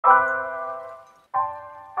Welcome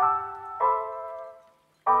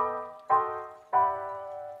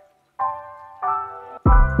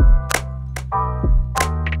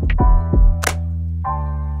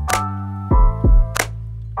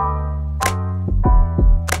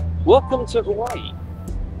to Hawaii.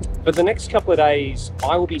 For the next couple of days,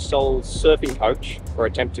 I will be Sol's surfing coach, or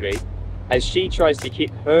attempt to be, as she tries to hit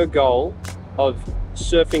her goal of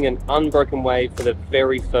surfing an unbroken wave for the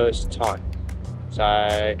very first time.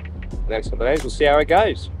 So, the next couple of days, we'll see how it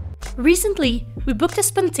goes. Recently, we booked a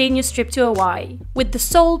spontaneous trip to Hawaii with the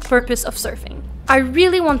sole purpose of surfing. I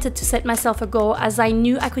really wanted to set myself a goal as I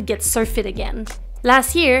knew I could get surf fit again.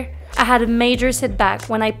 Last year, I had a major setback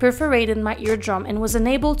when I perforated my eardrum and was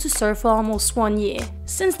unable to surf for almost 1 year.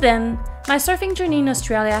 Since then, my surfing journey in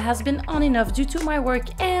Australia has been on and off due to my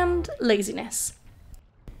work and laziness.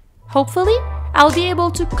 Hopefully, I'll be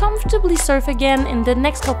able to comfortably surf again in the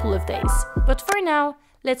next couple of days. But for now,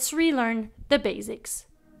 let's relearn the basics.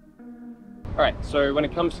 Alright, so when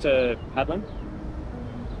it comes to paddling,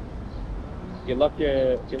 you lock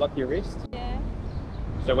your wrist. Yeah.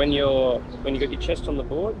 So when you got your chest on the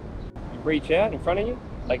board, you reach out in front of you,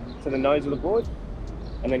 like to the nose of the board,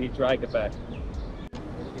 and then you drag it back.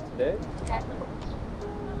 It's there.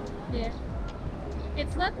 Yeah.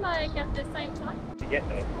 It's not like at the same time. To get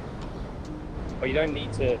there. But you don't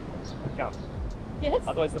need to jump. Yes.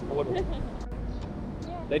 Otherwise the board will...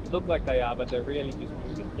 Yeah. They look like they are, but they're really just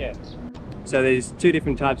moving. Yeah. So there's two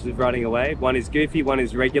different types of riding a wave. One is goofy, one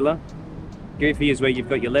is regular. Goofy is where you've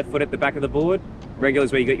got your left foot at the back of the board. Regular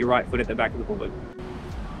is where you got your right foot at the back of the board.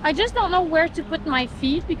 I just don't know where to put my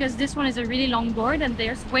feet because this one is a really long board and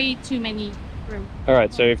there's way too many room.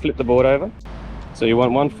 Alright, so flip the board over. So you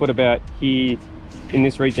want one foot about here, in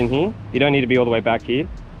this region here. You don't need to be all the way back here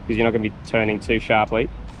because you're not going to be turning too sharply.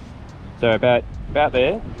 So about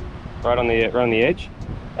there, right on the edge.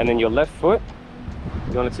 And then your left foot,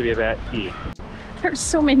 you want it to be about here. There's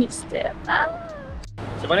so many steps. Ah.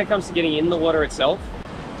 So when it comes to getting in the water itself,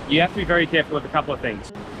 you have to be very careful with a couple of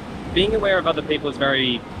things. Being aware of other people is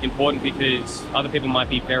very important because other people might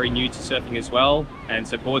be very new to surfing as well, and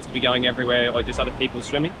so boards could be going everywhere or just other people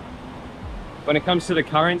swimming. When it comes to the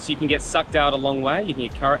currents, you can get sucked out a long way. You can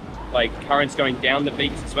get currents going down the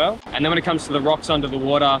beach as well. And then when it comes to the rocks under the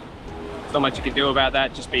water, there's not much you can do about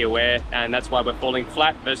that, just be aware, and that's why we're falling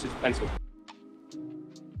flat versus pencil.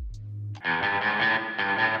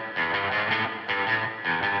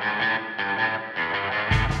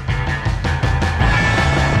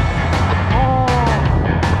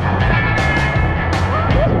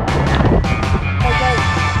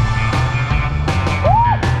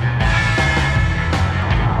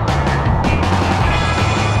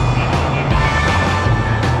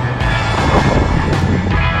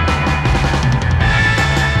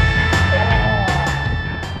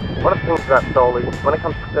 One of the things about Sol is, when it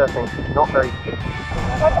comes to surfing, it's not very fit.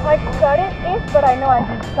 I got it, but I know I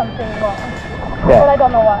did something wrong. Yeah. But I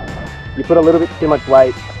don't know what. You put a little bit too much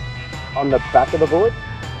weight on the back of the board,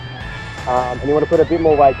 and you want to put a bit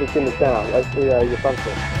more weight just in the center, as to your front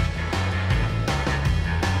foot.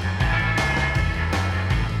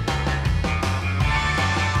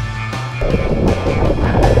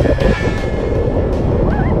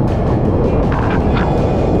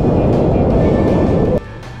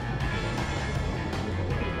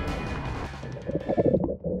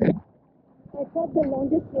 I caught the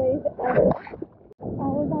longest wave ever. I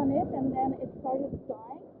was on it and then it started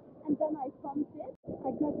flying and then I pumped it.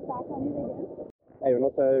 I got back on it again. Hey, you're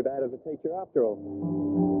not so bad of a teacher after all.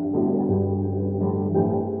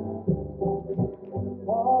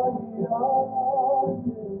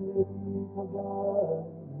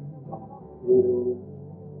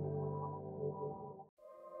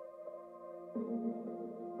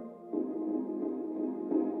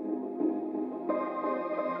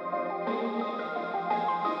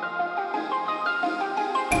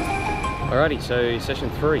 Alrighty, so session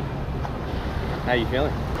 3. How are you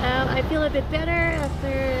feeling? I feel a bit better after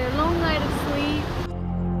a long night of sleep.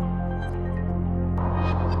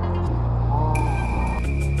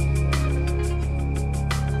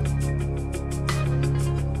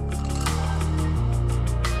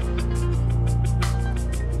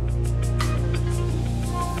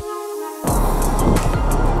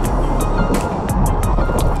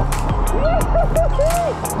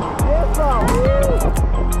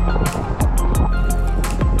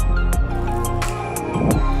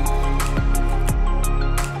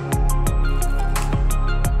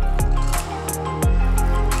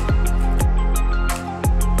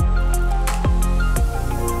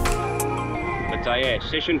 So yeah,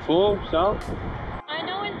 session 4, so? I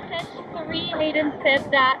know in session 3 Hayden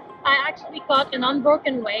said that I actually caught an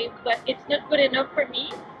unbroken wave, but it's not good enough for me.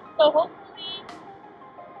 So hopefully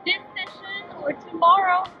this session or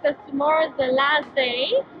tomorrow, because tomorrow is the last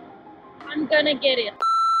day, I'm gonna get it.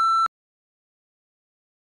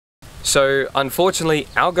 So unfortunately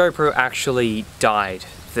our GoPro actually died.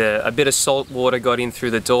 A bit of salt water got in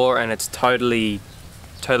through the door and it's totally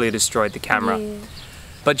destroyed the camera. Yeah.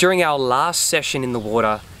 But during our last session in the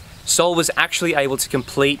water, Sol was actually able to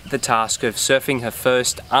complete the task of surfing her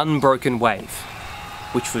first unbroken wave,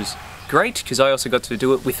 which was great because I also got to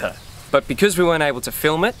do it with her. But because we weren't able to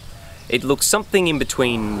film it, it looks something in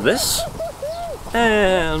between this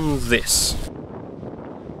and this.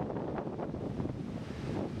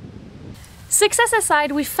 Success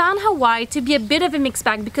aside, we found Hawaii to be a bit of a mixed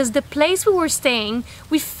bag because the place we were staying,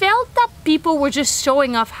 we felt that people were just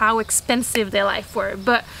showing off how expensive their life were.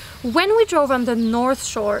 But when we drove on the north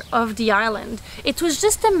shore of the island, it was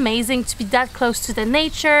just amazing to be that close to the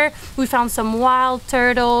nature. We found some wild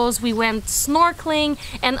turtles, we went snorkeling,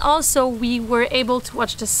 and also we were able to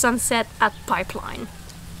watch the sunset at Pipeline.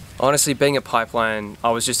 Honestly, being at Pipeline,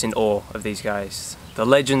 I was just in awe of these guys. The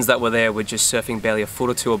legends that were there were just surfing barely a foot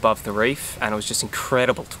or two above the reef, and it was just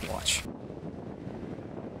incredible to watch.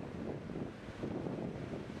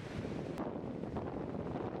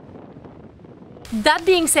 That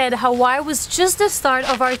being said, Hawaii was just the start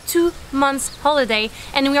of our 2 months holiday,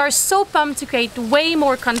 and we are so pumped to create way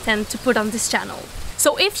more content to put on this channel.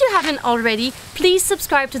 So if you haven't already, please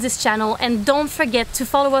subscribe to this channel and don't forget to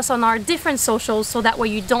follow us on our different socials so that way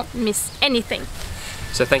you don't miss anything.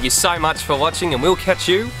 So thank you so much for watching and we'll catch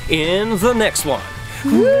you in the next one.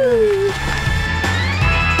 Woo!